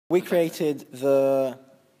We created the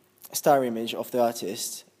star image of the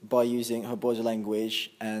artist by using her body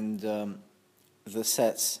language and the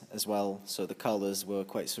sets as well, so the colours were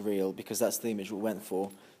quite surreal because that's the image we went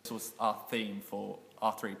for. This was our theme for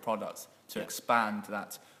our three products, to expand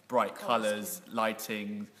that bright colours,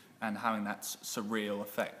 lighting, and having that surreal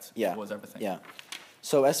effect towards everything. Yeah.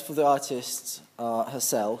 So as for the artist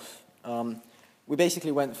herself, we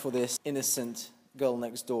basically went for this innocent girl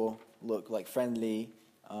next door look, like friendly,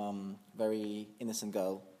 very innocent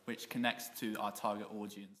girl. Which connects to our target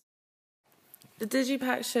audience. The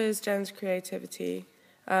digipack shows Jen's creativity.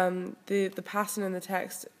 The pattern and the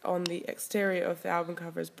text on the exterior of the album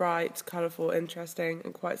cover is bright, colourful, interesting,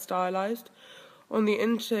 and quite stylised. On the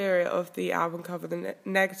interior of the album cover, the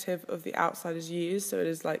negative of the outside is used, so it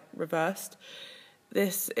is like reversed.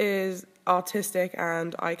 This is artistic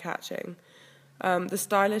and eye-catching. The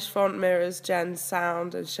stylish font mirrors Jen's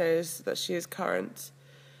sound and shows that she is current.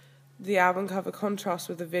 The album cover contrasts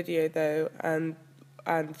with the video, though, and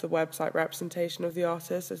the website representation of the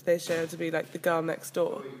artist, as they show her to be like the girl next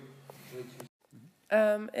door.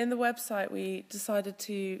 In the website, we decided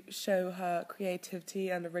to show her creativity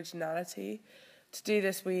and originality. To do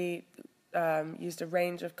this, we used a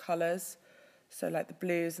range of colours, so like the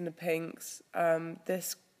blues and the pinks.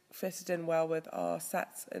 This fitted in well with our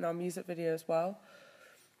sets in our music video as well.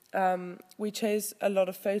 We chose a lot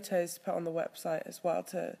of photos to put on the website as well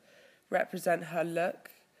to represent her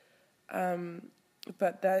look.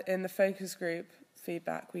 But in the focus group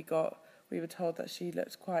feedback we got, we were told that she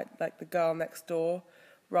looked quite like the girl next door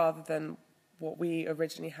rather than what we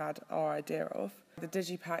originally had our idea of. The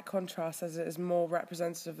digipack contrasts as it is more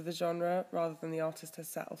representative of the genre rather than the artist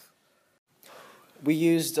herself. We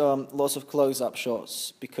used lots of close-up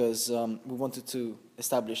shots because we wanted to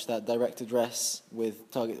establish that direct address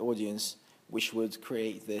with target audience, which would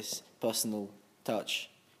create this personal touch.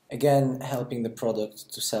 Again, helping the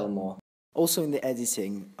product to sell more. Also in the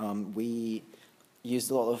editing, we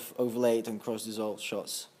used a lot of overlaid and cross-dissolved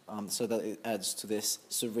shots so that it adds to this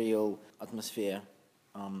surreal atmosphere,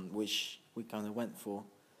 which we kind of went for.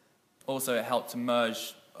 Also, it helped to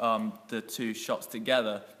merge the two shots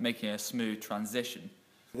together, making a smooth transition.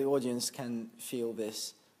 The audience can feel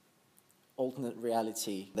this alternate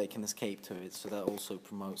reality. They can escape to it, so that also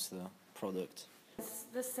promotes the product. It's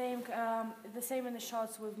the same in the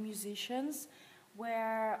shots with musicians,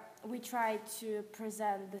 where we try to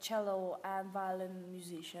present the cello and violin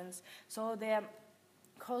musicians. So the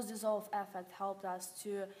cross-dissolve effect helped us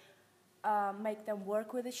to make them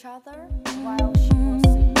work with each other while she was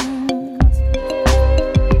singing the classical.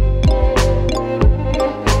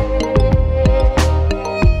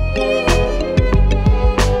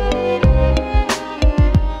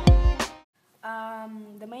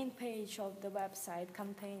 The main page of the website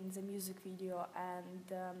contains a music video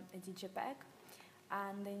and a digipack,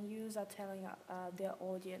 and the news are telling their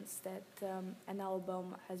audience that an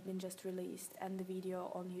album has been just released and the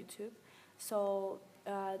video on YouTube. So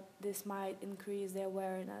this might increase the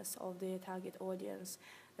awareness of the target audience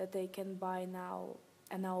that they can buy now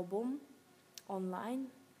an album online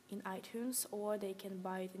in iTunes, or they can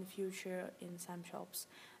buy it in future in some shops.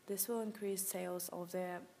 This will increase sales of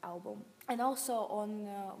the album. And also on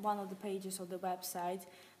one of the pages of the website,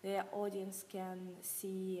 the audience can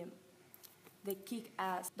see the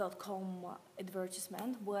kickass.com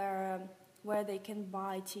advertisement where they can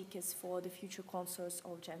buy tickets for the future concerts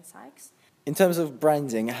of Jen Sykes. In terms of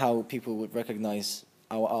branding, how people would recognize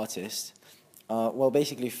our artist, well,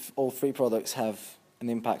 basically all three products have an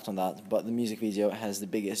impact on that, but the music video has the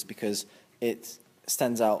biggest because it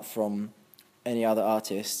stands out from any other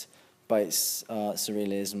artist by its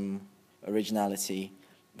surrealism, originality,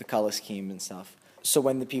 the color scheme and stuff. So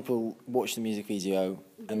when the people watch the music video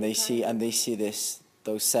and they see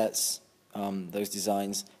those sets, those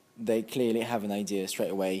designs, they clearly have an idea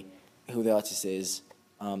straight away who the artist is,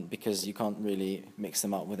 because you can't really mix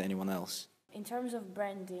them up with anyone else. In terms of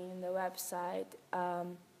branding, the website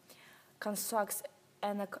constructs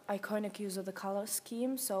an iconic use of the color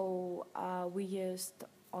scheme, so we used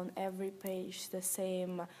on every page the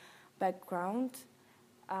same background.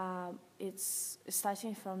 It's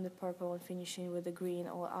starting from the purple and finishing with the green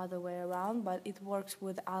or other way around, but it works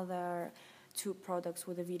with other two products,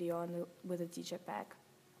 with the video and with the digipack.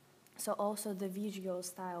 So also the visual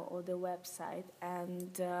style of the website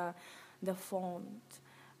and the font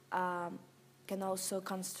can also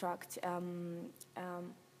construct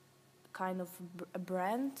kind of a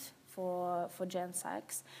brand for Jen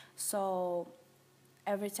Sykes. So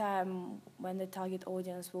every time when the target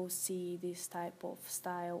audience will see this type of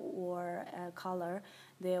style or color,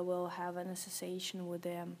 they will have an association with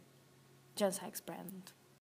the Jen Sykes brand.